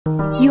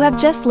You have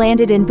just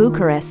landed in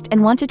Bucharest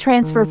and want to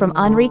transfer from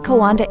Henri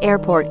Coandă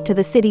Airport to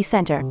the city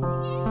center.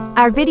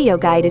 Our video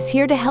guide is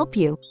here to help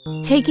you.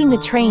 Taking the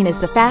train is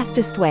the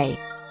fastest way.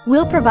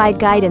 We'll provide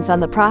guidance on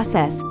the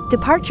process,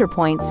 departure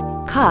points,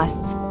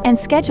 costs, and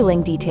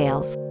scheduling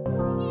details.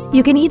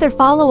 You can either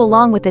follow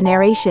along with the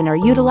narration or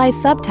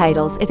utilize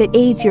subtitles if it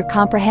aids your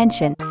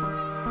comprehension.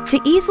 To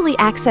easily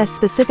access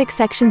specific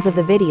sections of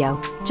the video,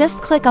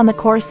 just click on the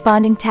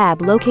corresponding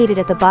tab located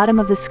at the bottom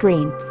of the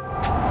screen.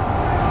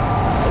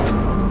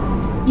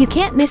 You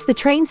can't miss the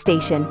train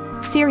station,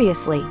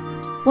 seriously.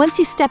 Once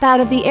you step out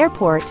of the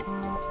airport,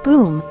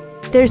 boom,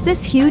 there's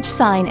this huge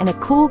sign and a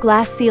cool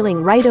glass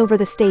ceiling right over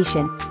the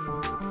station.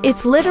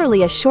 It's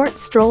literally a short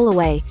stroll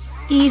away.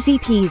 Easy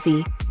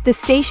peasy. The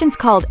station's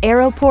called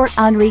Aeroport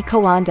Henri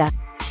Coanda,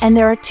 and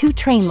there are 2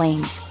 train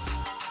lanes.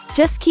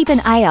 Just keep an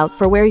eye out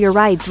for where your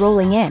ride's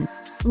rolling in.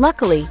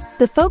 Luckily,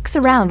 the folks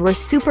around were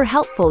super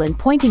helpful in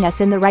pointing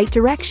us in the right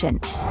direction.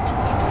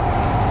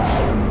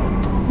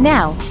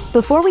 Now,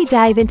 before we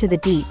dive into the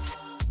deets,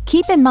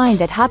 keep in mind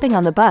that hopping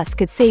on the bus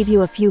could save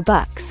you a few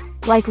bucks,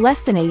 like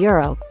less than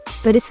 €1,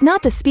 but it's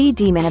not the speed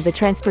demon of the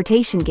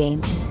transportation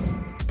game.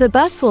 The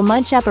bus will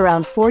munch up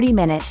around 40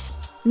 minutes,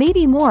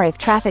 maybe more if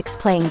traffic's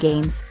playing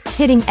games,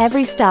 hitting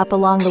every stop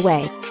along the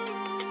way.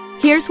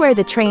 Here's where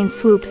the train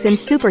swoops in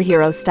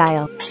superhero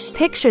style.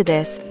 Picture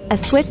this, a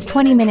swift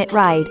 20-minute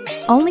ride,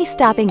 only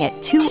stopping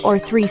at 2 or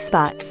 3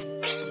 spots.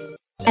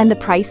 And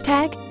the price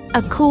tag?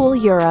 A cool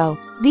 €1.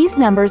 These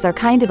numbers are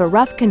kind of a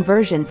rough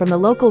conversion from the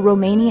local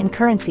Romanian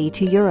currency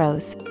to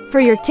euros. For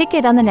your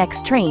ticket on the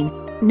next train,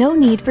 no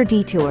need for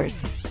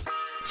detours.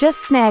 Just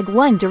snag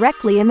one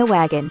directly in the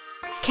wagon.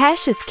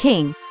 Cash is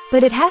king,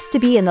 but it has to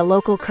be in the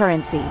local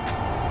currency.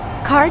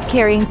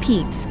 Card-carrying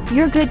peeps,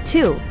 you're good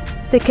too.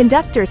 The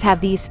conductors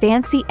have these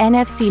fancy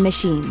NFC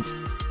machines.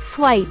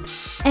 Swipe,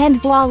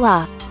 and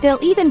voila, they'll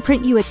even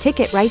print you a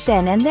ticket right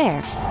then and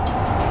there.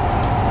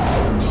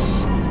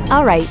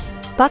 Alright,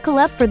 buckle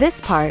up for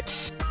this part.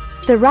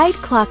 The ride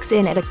clocks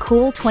in at a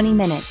cool 20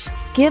 minutes,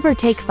 give or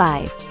take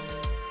 5.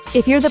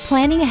 If you're the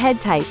planning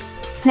ahead type,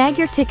 snag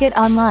your ticket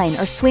online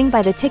or swing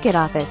by the ticket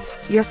office,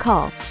 your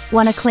call.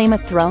 Want to claim a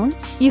throne?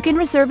 You can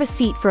reserve a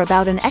seat for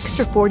about an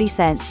extra 40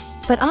 cents,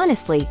 but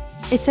honestly,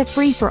 it's a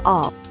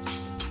free-for-all.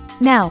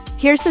 Now,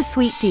 here's the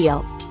sweet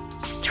deal.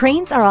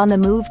 Trains are on the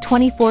move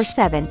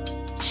 24/7,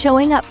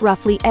 showing up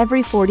roughly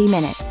every 40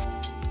 minutes.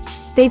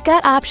 They've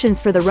got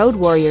options for the road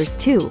warriors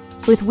too,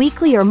 with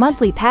weekly or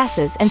monthly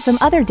passes and some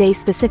other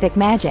day-specific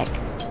magic.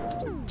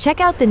 Check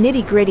out the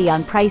nitty-gritty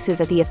on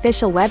prices at the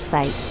official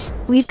website.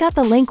 We've got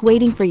the link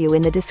waiting for you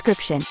in the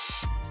description.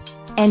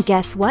 And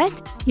guess what?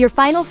 Your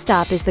final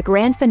stop is the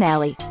grand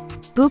finale,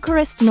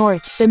 Bucharest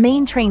North, the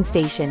main train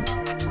station.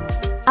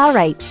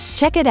 Alright,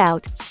 check it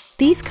out.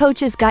 These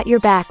coaches got your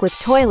back with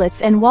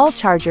toilets and wall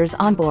chargers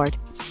on board.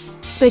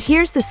 But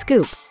here's the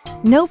scoop.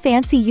 No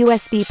fancy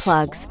USB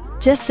plugs,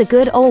 just the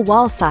good old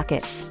wall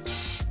sockets.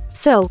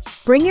 So,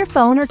 bring your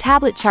phone or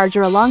tablet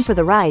charger along for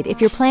the ride if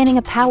you're planning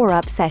a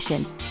power-up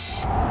session.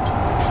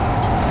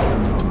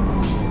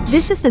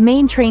 This is the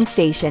main train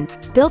station,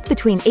 built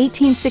between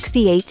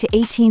 1868 to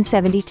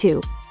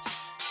 1872.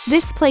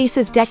 This place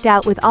is decked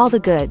out with all the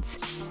goods.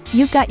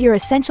 You've got your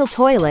essential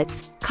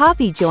toilets,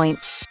 coffee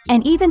joints,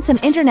 and even some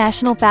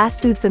international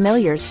fast food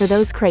familiars for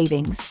those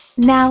cravings.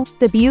 Now,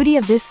 the beauty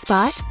of this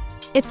spot?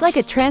 It's like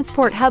a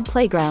transport hub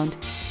playground.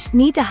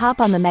 Need to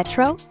hop on the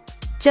metro?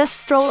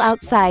 Just stroll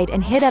outside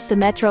and hit up the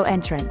metro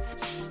entrance.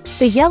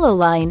 The yellow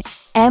line,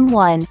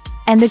 M1,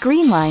 and the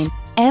green line,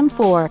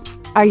 M4,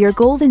 are your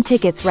golden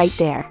tickets right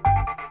there.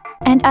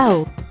 And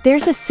oh,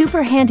 there's a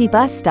super handy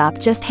bus stop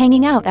just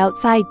hanging out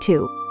outside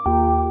too.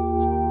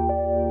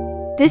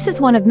 This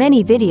is one of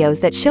many videos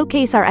that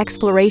showcase our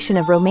exploration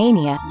of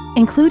Romania,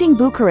 including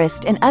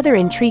Bucharest and other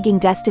intriguing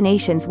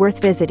destinations worth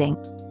visiting.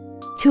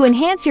 To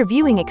enhance your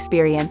viewing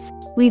experience,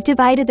 we've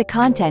divided the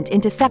content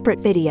into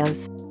separate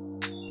videos.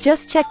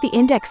 Just check the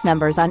index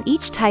numbers on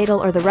each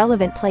title or the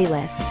relevant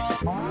playlist.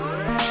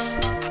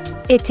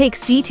 It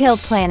takes detailed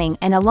planning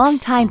and a long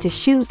time to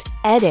shoot,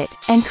 edit,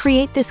 and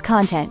create this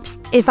content.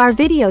 If our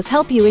videos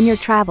help you in your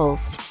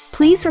travels,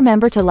 please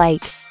remember to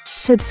like,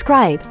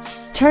 subscribe,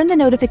 turn the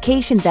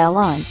notification bell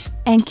on,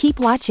 and keep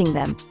watching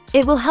them.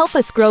 It will help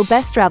us grow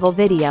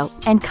bestravelvideo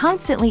and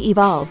constantly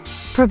evolve,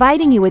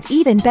 providing you with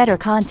even better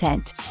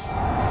content.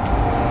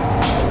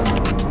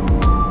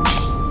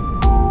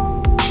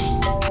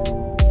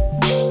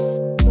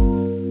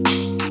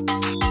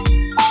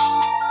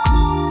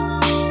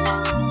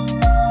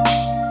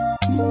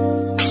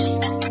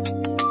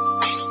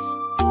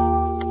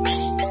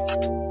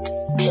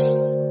 Yeah.